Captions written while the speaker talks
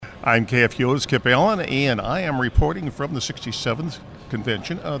I'm KFUO's Kip Allen, and I am reporting from the 67th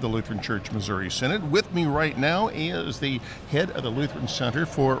Convention of the Lutheran Church Missouri Synod. With me right now is the head of the Lutheran Center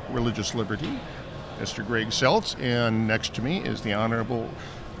for Religious Liberty, Mr. Greg Seltz, and next to me is the Honorable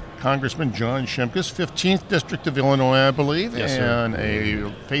Congressman John Shimkus, 15th District of Illinois, I believe, yes, and sir.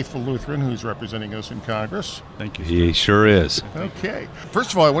 A faithful Lutheran who's representing us in Congress. Thank you. He sure is. Okay.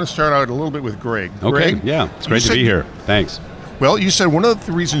 First of all, I want to start out a little bit with Greg. Okay, Greg, yeah, it's great to be here. Thanks. Well, you said one of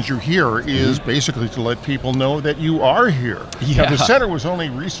the reasons you're here is basically to let people know that you are here. Yeah. Now, the center was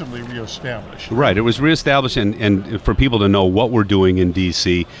only recently reestablished. Right, it was reestablished, and for people to know what we're doing in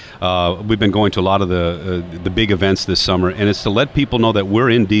D.C., we've been going to a lot of the big events this summer, and it's to let people know that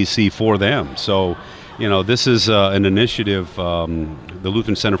we're in D.C. for them. So, you know, this is an initiative, the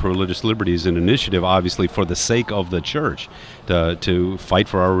Lutheran Center for Religious Liberty is an initiative, obviously, for the sake of the church, to fight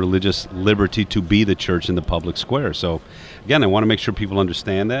for our religious liberty to be the church in the public square. So, again, I want to make sure people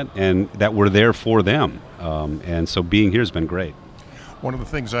understand that and that we're there for them. And so being here has been great. One of the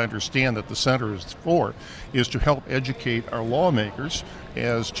things I understand that the center is for is to help educate our lawmakers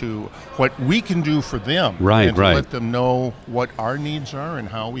as to what we can do for them. Right, and to right. let them know what our needs are and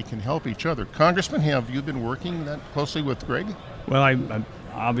how we can help each other. Congressman, have you been working that closely with Greg? Well, I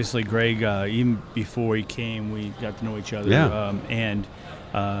obviously, Greg, even before he came, we got to know each other. Yeah.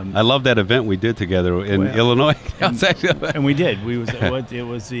 I love that event we did together in Illinois. And we did. It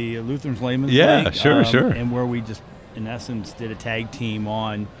was the Lutheran Layman's Yeah, League, sure. And where we just, in essence, did a tag team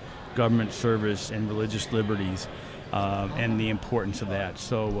on government service and religious liberties and the importance of that.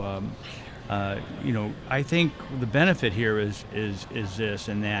 So, I think the benefit here is this,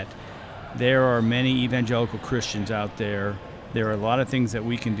 and that there are many evangelical Christians out there. There are a lot of things that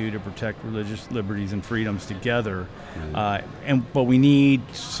we can do to protect religious liberties and freedoms together, but we need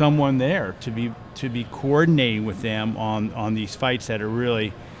someone there to be coordinating with them on these fights that are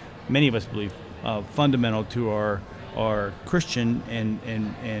really, many of us believe, fundamental to our Christian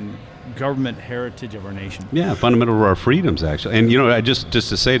and government heritage of our nation. Yeah, fundamental to our freedoms, actually. And, just to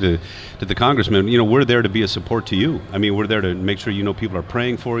say to the congressman, we're there to be a support to you. I mean, we're there to make sure people are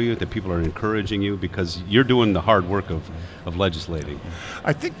praying for you, that people are encouraging you, because you're doing the hard work of legislating.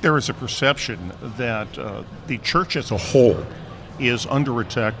 I think there is a perception that the church as a whole is under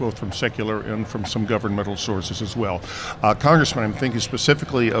attack, both from secular and from some governmental sources as well. Congressman, I'm thinking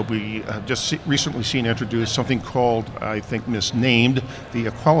specifically, we have just recently seen introduced something called, I think misnamed, the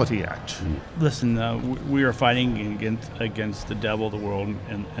Equality Act. Listen, we are fighting against the devil, the world,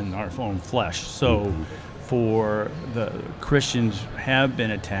 and our own flesh. So for the Christians have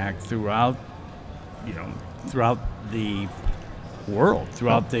been attacked throughout the world,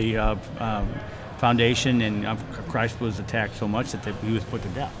 throughout the foundation, and Christ was attacked so much that he was put to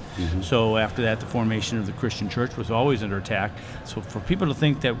death. Mm-hmm. So after that, the formation of the Christian church was always under attack. So for people to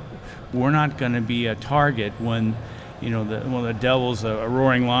think that we're not going to be a target when the devil's a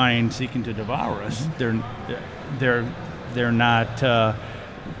roaring lion seeking to devour us, they're not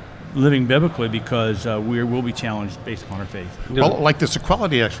living biblically, because we will be challenged based upon our faith. Well, like this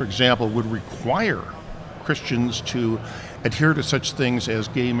Equality Act, for example, would require Christians to adhere to such things as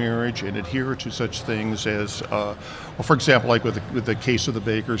gay marriage and adhere to such things as, for example, like with the case of the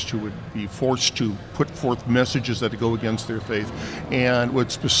Bakers, who would be forced to put forth messages that go against their faith, and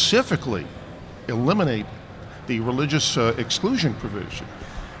would specifically eliminate the religious exclusion provision.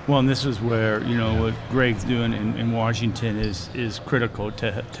 Well, and this is where, what Greg's doing in Washington is critical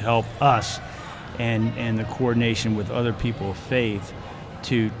to help us and the coordination with other people of faith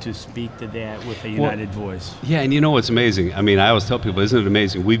to speak to that with a united voice. Yeah, and what's amazing? I mean, I always tell people, isn't it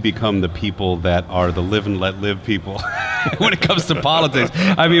amazing? We've become the people that are the live and let live people when it comes to politics.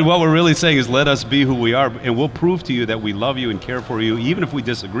 I mean, what we're really saying is let us be who we are, and we'll prove to you that we love you and care for you, even if we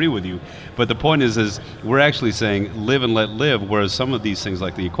disagree with you. But the point is we're actually saying live and let live, whereas some of these things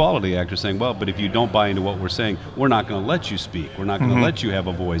like the Equality Act are saying, well, but if you don't buy into what we're saying, we're not going to let you speak. We're not going to let you have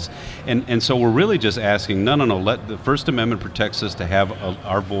a voice. And so we're really just asking, no, let the First Amendment protects us to have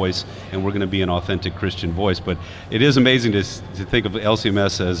our voice, and we're going to be an authentic Christian voice. But it is amazing to think of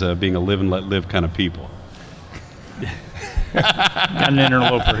LCMS as being a live and let live kind of people. Got an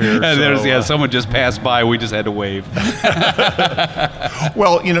interloper here. Someone just passed by. We just had to wave.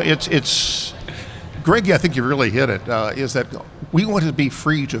 Well, it's Greg, I think you really hit it, is that we want to be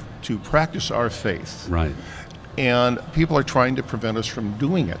free to practice our faith. Right. And people are trying to prevent us from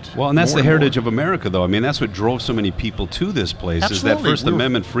doing it. Well, and that's the heritage of America, though. I mean, that's what drove so many people to this place. Absolutely. Is that First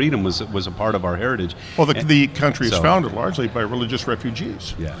Amendment freedom was a part of our heritage. Well, the country is founded largely by religious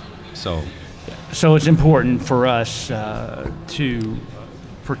refugees. Yeah. So it's important for us to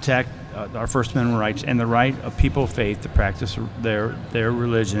protect our First Amendment rights and the right of people of faith to practice their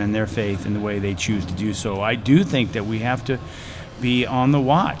religion and their faith in the way they choose to do so. I do think that we have to be on the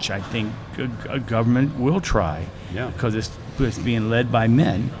watch. I think a government will try, because it's being led by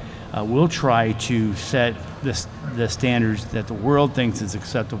men, will try to set the standards that the world thinks is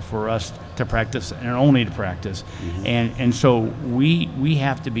acceptable for us to practice and only to practice. And so we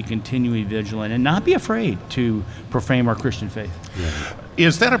have to be continually vigilant and not be afraid to profane our Christian faith.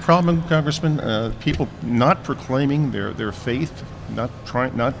 Is that a problem, Congressman? People not proclaiming their faith,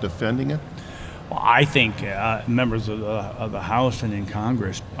 not defending it? Well, I think members of the House and in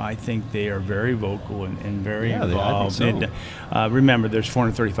Congress, I think they are very vocal and very involved. I think so. Remember, there's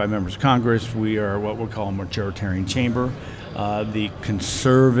 435 members of Congress. We are what we call a majoritarian chamber. The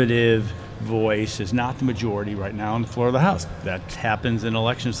conservative voice is not the majority right now on the floor of the House. That happens in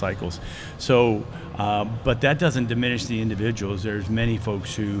election cycles. So, but that doesn't diminish the individuals. There's many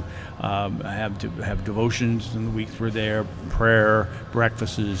folks who have devotions in the weeks we're there, prayer,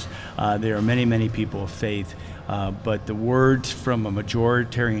 breakfasts. There are many people of faith. But the words from a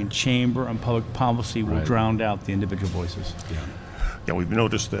majoritarian chamber on public policy will drown out the individual voices. Yeah, we've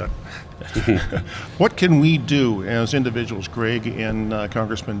noticed that. What can we do as individuals, Greg and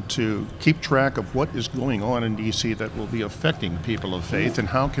Congressman, to keep track of what is going on in D.C. that will be affecting people of faith, and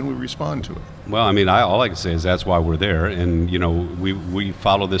how can we respond to it? Well, I mean, all I can say is that's why we're there, and we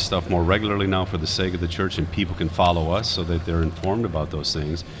follow this stuff more regularly now for the sake of the church, and people can follow us so that they're informed about those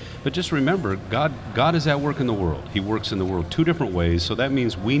things. But just remember, God is at work in the world. He works in the world two different ways, so that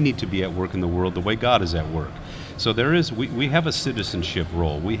means we need to be at work in the world the way God is at work. So we have a citizenship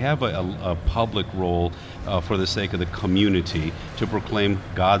role. We have a public role for the sake of the community to proclaim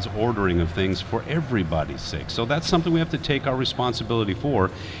God's ordering of things for everybody's sake. So that's something we have to take our responsibility for,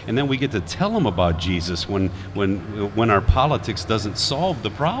 and then we get to tell them about Jesus when our politics doesn't solve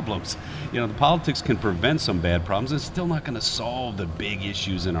the problems. The politics can prevent some bad problems. It's still not going to solve the big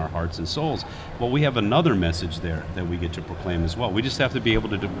issues in our hearts and souls. Well, we have another message there that we get to proclaim as well. We just have to be able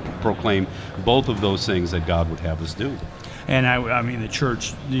to proclaim both of those things that God would have us do. And I mean,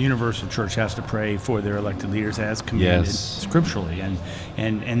 the universal church has to pray for their elected leaders as commanded scripturally.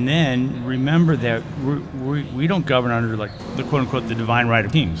 And then remember that we don't govern under like the quote unquote the divine right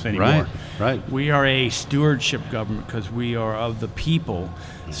of kings anymore. Right. We are a stewardship government because we are of the people.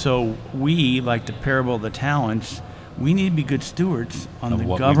 So we, like the parable of the talents, we need to be good stewards on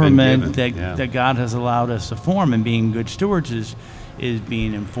the government that God has allowed us to form. And being good stewards is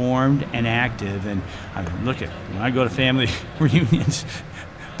being informed and active. And look at when I go to family reunions,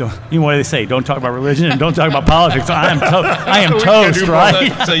 what do they say? Don't talk about religion and don't talk about politics. I am toast,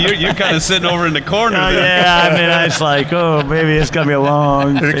 right? So you're kind of sitting over in the corner. Yeah, I mean, it's like, oh, maybe it's gonna be a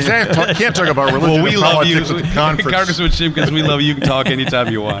long. Can't talk about religion. Well, we and love politics you, at the conference. Congressman Shimkus. We love you. You can talk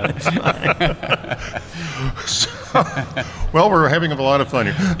anytime you want. Well, we're having a lot of fun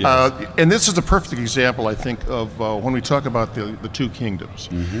here. Yes. And this is a perfect example, I think, of when we talk about the two kingdoms.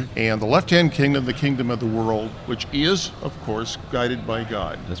 And the left-hand kingdom, the kingdom of the world, which is, of course, guided by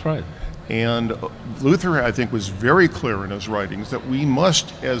God. That's right. And Luther, I think, was very clear in his writings that we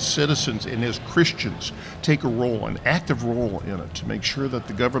must, as citizens and as Christians, take an active role in it to make sure that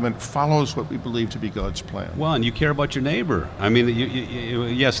the government follows what we believe to be God's plan. Well, and you care about your neighbor. I mean,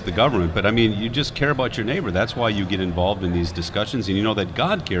 yes, the government, but I mean, you just care about your neighbor. That's why you get involved in these discussions, and you know that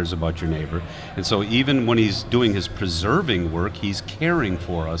God cares about your neighbor. And so even when he's doing his preserving work, he's caring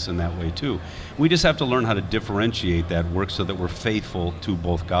for us in that way too. We just have to learn how to differentiate that work so that we're faithful to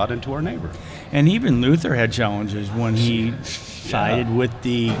both God and to our neighbor. And even Luther had challenges when he sided with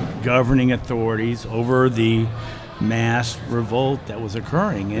the governing authorities over the mass revolt that was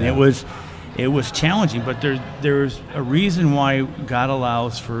occurring. And it was challenging, but there's a reason why God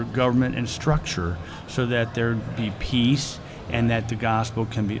allows for government and structure so that there'd be peace and that the gospel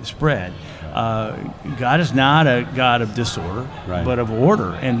can be spread. God is not a God of disorder, but of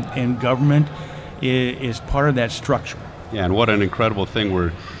order, and government is part of that structure. Yeah, and what an incredible thing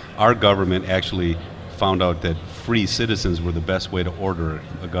where our government actually found out that free citizens were the best way to order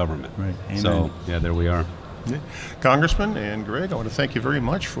a government. Right. Amen. So, there we are. Congressman and Greg, I want to thank you very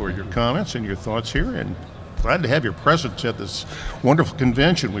much for your comments and your thoughts here, and glad to have your presence at this wonderful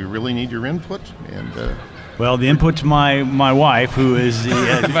convention. We really need your input. And well, the input to my wife, who is the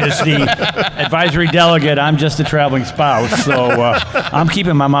advisory delegate. I'm just a traveling spouse, so I'm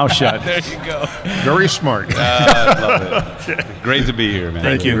keeping my mouth shut. There you go. Very smart. I love it. Great to be here, man.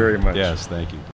 Thank you very much. Yes, thank you.